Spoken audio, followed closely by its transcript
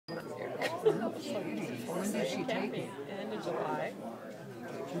When did she take it? End of July.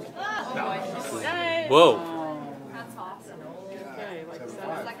 Whoa. That's awesome. Okay, like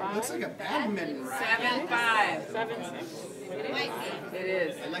 7-5. Looks like a badminton racket. 7-5. 7-6. It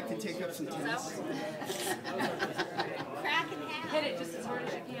is. I'd like to take up some tennis. Crack in half. Hit it just as hard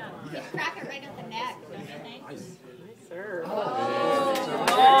as you can. Crack it right at the neck, don't you think? Nice serve.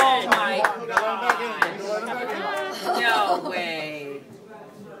 Oh my God. No way.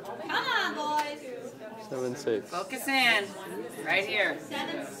 Come on, boys. 7-6. Focus in. Right here.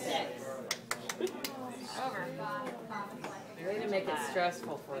 7-6. Over. Way to make it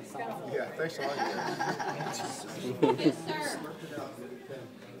stressful for yourself. Yeah, thanks a lot. Good serve.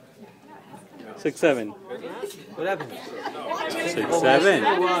 6-7. What happened? 6-7.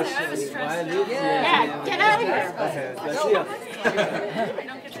 Yeah, get out of here. Let's see ya.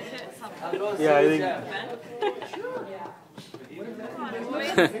 Yeah, I think.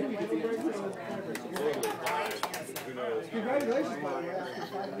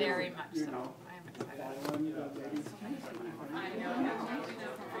 Very much so. I am excited. I know.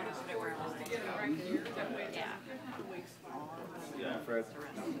 Yeah. Yeah, Fred. I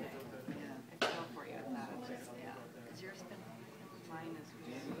feel for you at that. Yeah. Because yours been mine is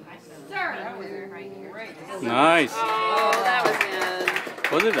Sir. that was right here. Nice. Oh, that was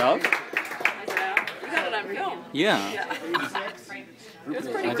in. Was it out? You got it on film. Yeah. It was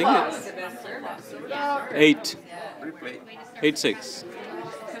pretty I think close. it's 8-6.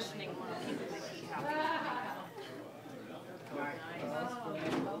 Cushioning one of the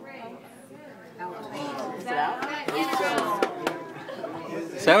Is it out?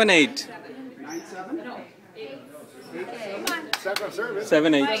 7-8. 7 service.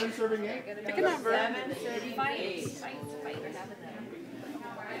 7-8. Serving 8. Pick a number.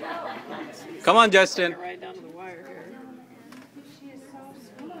 Come on, Justin. Right down to the wire here.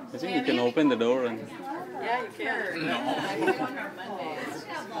 I think you can open the door and. Yeah, you can. I'm glad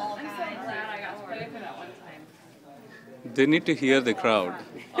I got to play for that one time. They need to hear the crowd.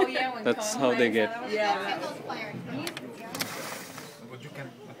 Oh yeah, when That's Cone how they plays, get. Yeah.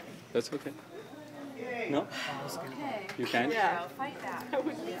 That's okay. No? You can? Yeah. Fight that. I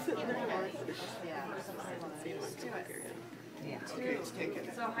would be sitting there. Okay, it's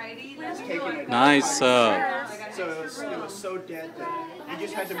taken. So Heidi, Nice. So it was so dead that you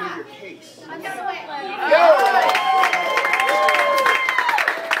just had to move your case. I'm gonna wait.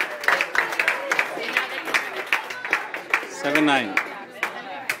 7-9.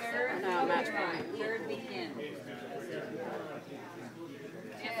 No, match point. third begin.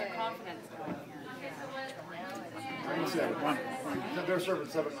 Get the confidence going. They're serving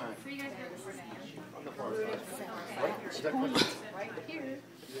 7-9.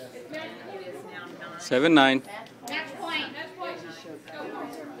 7-9. Match point.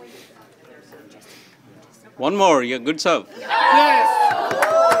 One more. Yeah, good serve. Yes!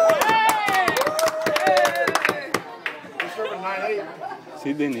 They're serving 9-8.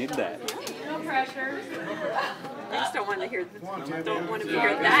 See, they need that. No pressure. I just don't want to hear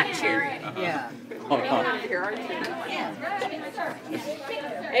that cheering. Yeah. Oh, I don't want to hear our cheering.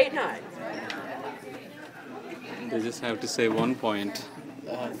 8-9. they just have to say 1 point.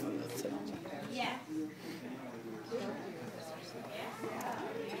 Yeah.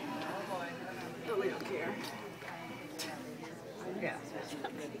 But we don't care. Yeah.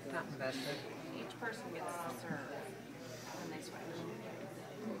 Not invested. Each person gets the serve when they switch.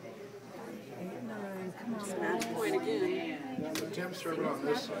 8-9. Come on. Match point again. Tim's serving on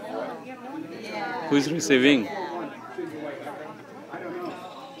this side. Who's receiving?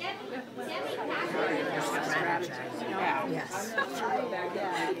 Yes.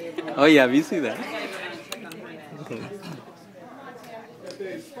 Oh, yeah, we see that.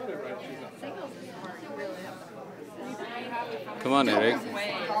 Come on, Eric.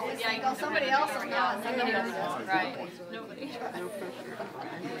 Somebody else is not. Somebody else is. Right. Nobody. No pressure.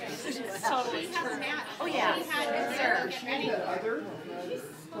 Totally true. Oh yeah. Good serve. Other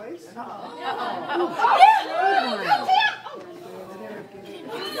place?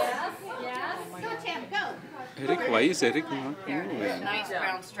 Yes. Go, Tim, go. Eric, why is Eric not moving? Nice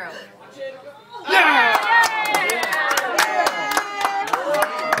round stroke.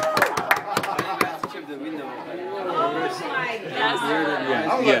 Chip the window.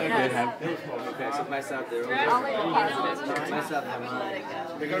 Yeah, they have. Okay, so my side there. My side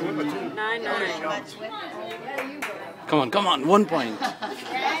there. They got to win by 2. 9-9. Come on, 1 point.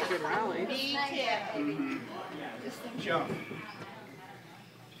 Good rally. Jump.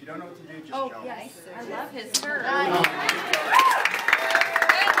 If you don't know what to do, just jump. Yes. I love his serve.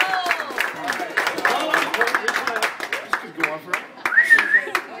 This could go on forever.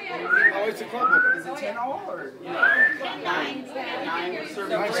 Oh, it's the club book? Is it 10 all or? Nine, 10. 9 or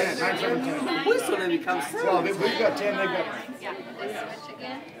serving 9, 10, 9, 7, 10. Whistle and becomes Well, we've got 10, they've got 9.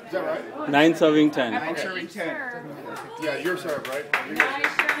 Is that right? 9 serving 10. 9 serving 10. Yeah, your serve, right?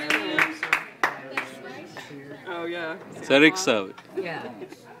 Oh, yeah. It's Eric's serve. Yeah.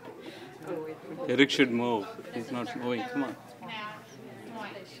 Eric should move. He's not moving. Come on.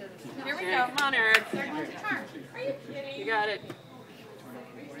 Here we go. Come on, Eric. You got it.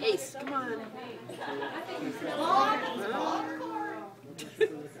 Ace, come on.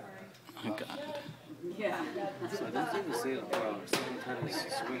 Oh, God. So I don't think the second tennis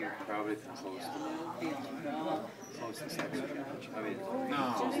swing probably the close to section. I mean, No.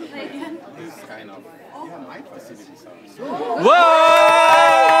 It's kind of facility service. Whoa!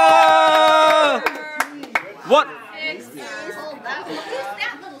 What? Who's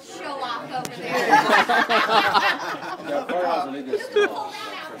that little show off over there? yeah, four hours a little bit slow.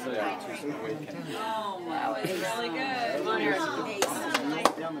 Oh, wow. It's really good. Come on, Eric.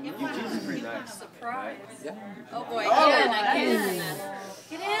 Eugene's pretty nice. Surprise. Yeah. Oh boy, again.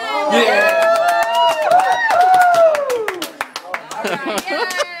 Get in. Yeah!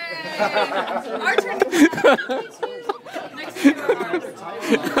 Our turn. Next year,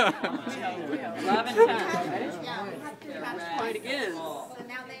 11, 10. Fight again. So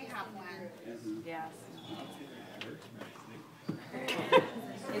now they have one. Yes.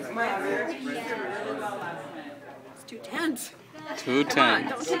 It's too tense. 2 Come on, 10.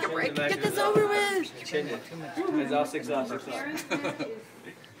 don't take a break. Get this over with. Change it. It's all 6 off, 6 off.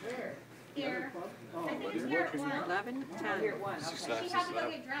 Here. 11, 10. She had to go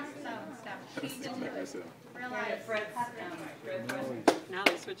get dressed and stuff. She didn't realize. Now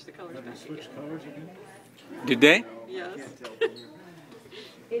they switch the colors back again. Did they? Yes.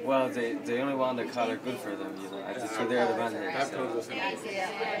 Well, they only want the color good for them, you know. It's to their advantage. So.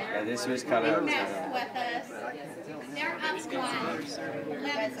 Yeah, they switch color. Mess with us. They're up 1.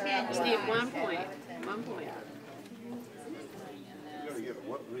 11, 10. Just need 1 point. 1 point.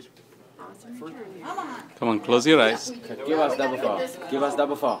 Awesome turn. Come on, close your eyes. Give us double fall. Give us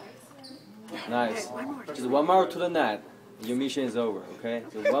double fall. Nice. Just one more to the net. Your mission is over, okay?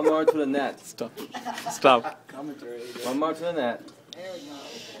 So one more to the net. Stop. Stop. One more to the net.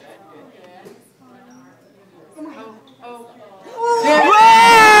 Oh,